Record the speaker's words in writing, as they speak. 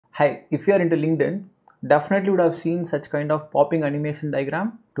Hi, if you are into LinkedIn, definitely would have seen such kind of popping animation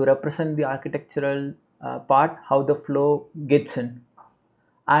diagram to represent the architectural part, how the flow gets in.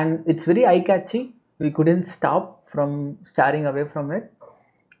 And it's very eye catchy. We couldn't stop from staring away from it.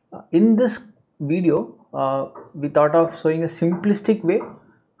 In this video, we thought of showing a simplistic way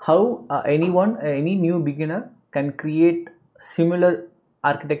how any new beginner can create similar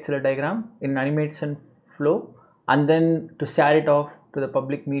architectural diagram in animation flow and then to share it off to the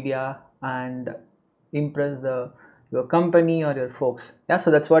public media and impress your company or your folks. Yeah,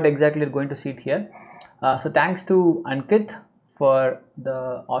 so that's what exactly you're going to see it here. So thanks to Ankit for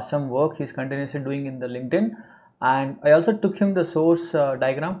the awesome work he's continuously doing in the LinkedIn, and I also took him the source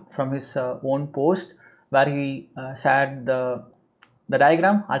diagram from his own post where he shared the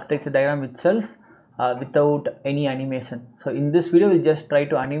diagram, architecture diagram itself, without any animation. So in this video we'll just try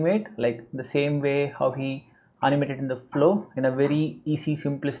to animate like the same way how he animated in the flow in a very easy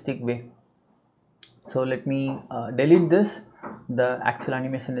simplistic way. So let me delete this, the actual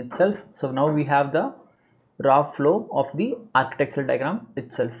animation itself. So now we have the raw flow of the architectural diagram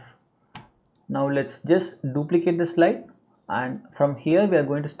itself. Now let's just duplicate the slide, and from here we are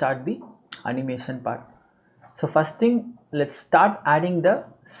going to start the animation part. So first thing, let's start adding the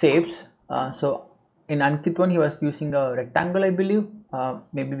shapes. So in Ankit one he was using a rectangle, I believe.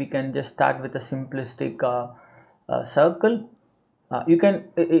 Maybe we can just start with a simplistic circle. You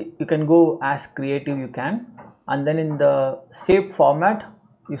can go as creative you can, and then in the shape format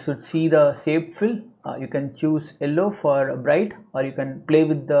you should see the shape fill. You can choose yellow for bright, or you can play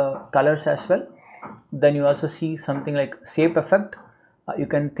with the colors as well. Then you also see something like shape effect. You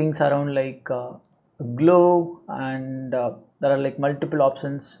can things around like glow, and there are like multiple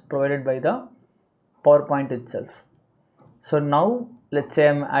options provided by the PowerPoint itself. So now let's say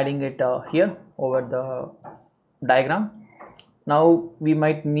I'm adding it here over the diagram. Now we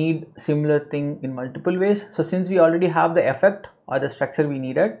might need similar thing in multiple ways. So since we already have the effect or the structure we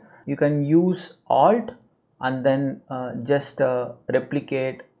needed, you can use Alt and then just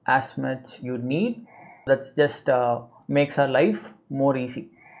replicate as much you need. That's just makes our life more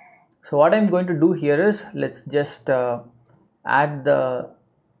easy. So what I'm going to do here is, let's just add the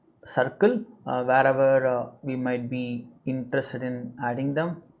circle wherever we might be interested in adding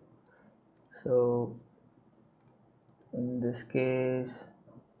them. So in this case,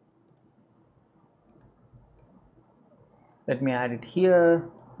 let me add it here,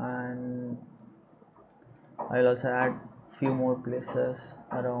 and I'll also add few more places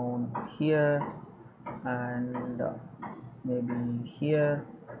around here, and maybe here,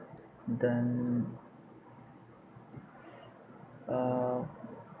 then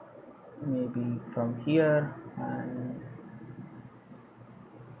maybe from here, and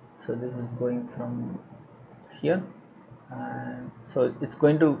so this is going from here, and so it's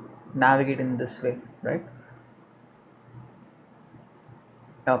going to navigate in this way, right?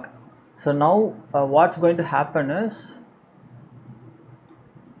 Okay, so now what's going to happen is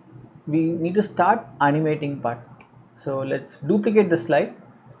we need to start animating part. So let's duplicate the slide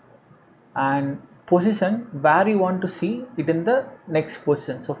and position where you want to see it in the next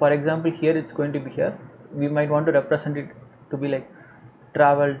position. So for example, here it's going to be here. We might want to represent it to be like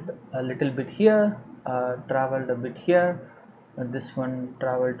traveled a little bit here, traveled a bit here, and this one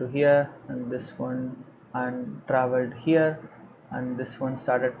traveled to here, and this one and traveled here, and this one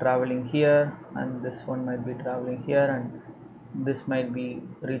started traveling here, and this one might be traveling here, and this might be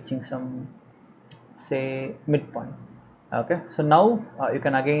reaching some, say, midpoint. Okay, so now you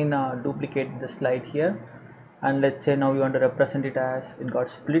can again duplicate the slide here, and let's say now you want to represent it as it got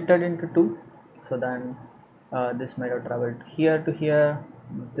splitted into two. So then this might have traveled here to here,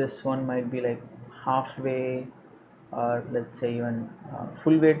 this one might be like halfway, or let's say even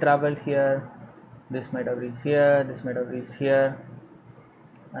full way traveled here, this might have reached here, this might have reached here,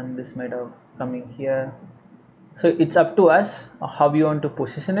 and this might have coming here. So it's up to us how you want to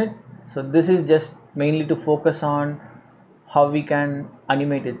position it. So this is just mainly to focus on how we can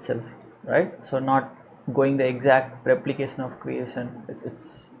animate itself, right? So not going the exact replication of creation,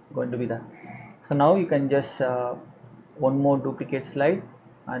 it's going to be that. So now you can just one more duplicate slide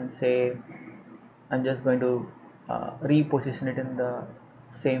and say I'm just going to reposition it in the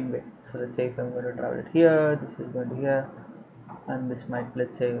same way. So let's say if I'm going to travel it here, this is going to here, and this might,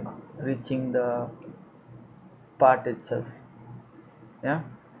 let's say, reaching the part itself. Yeah,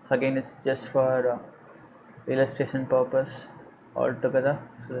 so again it's just for illustration purpose altogether.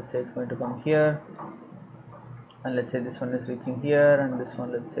 So let's say it's going to come here, and let's say this one is reaching here, and this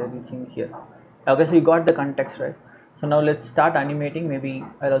one, let's say, reaching here. Okay, so you got the context, right? So now let's start animating. Maybe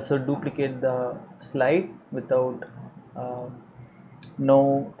I'll also duplicate the slide without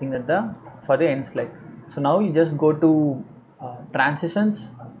no thing at the for the end slide. So now you just go to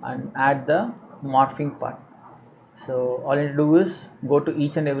transitions and add the morphing part. So all you need to do is go to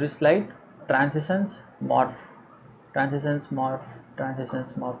each and every slide, transitions, morph, transitions, morph,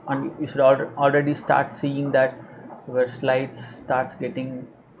 transitions, morph, and you should already start seeing that your slides starts getting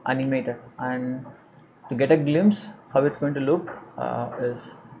animated. And to get a glimpse how it's going to look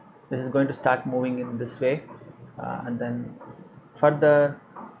is this is going to start moving in this way, and then further,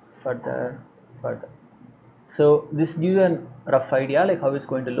 further, further. So this gives you a rough idea like how it's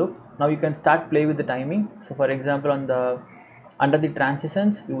going to look. Now you can start play with the timing. So for example, on the under the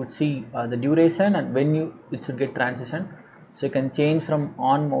transitions you would see the duration and when it should get transition. So you can change from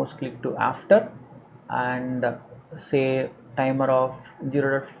on mouse click to after, and say timer of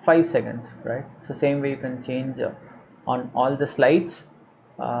 0.5 seconds, right? So same way you can change on all the slides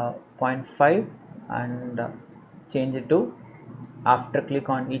 0.5 and change it to after click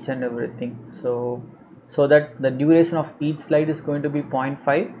on each and everything. So that the duration of each slide is going to be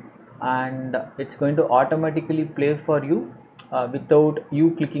 0.5, and it's going to automatically play for you without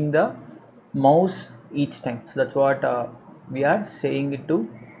you clicking the mouse each time. So that's what we are saying it to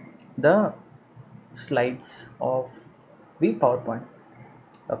the slides of the PowerPoint.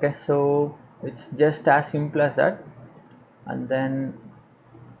 Okay, so it's just as simple as that. And then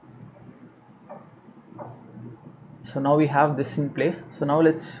so now we have this in place. So now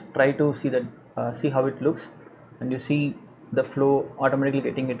let's try to see that see how it looks, and you see the flow automatically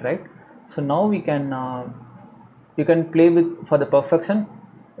getting it right. So now we can you can play with for the perfection,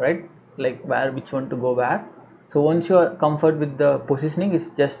 right? Like where which one to go where. So once you are comfort with the positioning, it's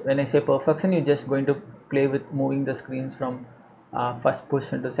just when I say perfection, you're just going to play with moving the screens from first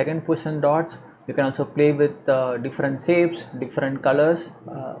position to second position dots. You can also play with different shapes, different colors.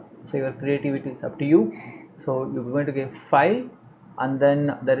 So your creativity is up to you. So you're going to get file, and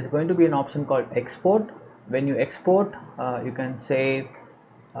then there is going to be an option called export. When you export, you can say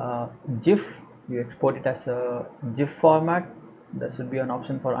GIF. You export it as a GIF format. There should be an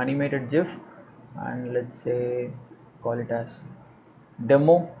option for animated GIF, and let's say call it as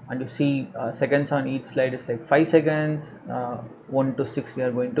demo, and you see seconds on each slide is like 5 seconds, 1 to 6 we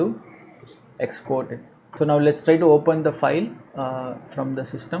are going to export it. So now let's try to open the file from the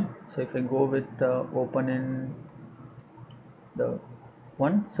system. So if I go with open in the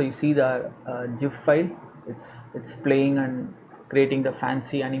one, so you see the GIF file, it's playing and creating the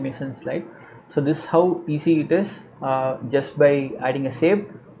fancy animation slide. So this is how easy it is, just by adding a shape,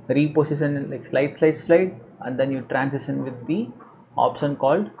 reposition like slide, and then you transition with the option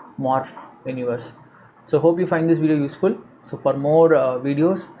called morph universe. So hope you find this video useful. So for more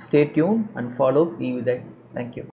videos, stay tuned and follow evidhai. Thank you.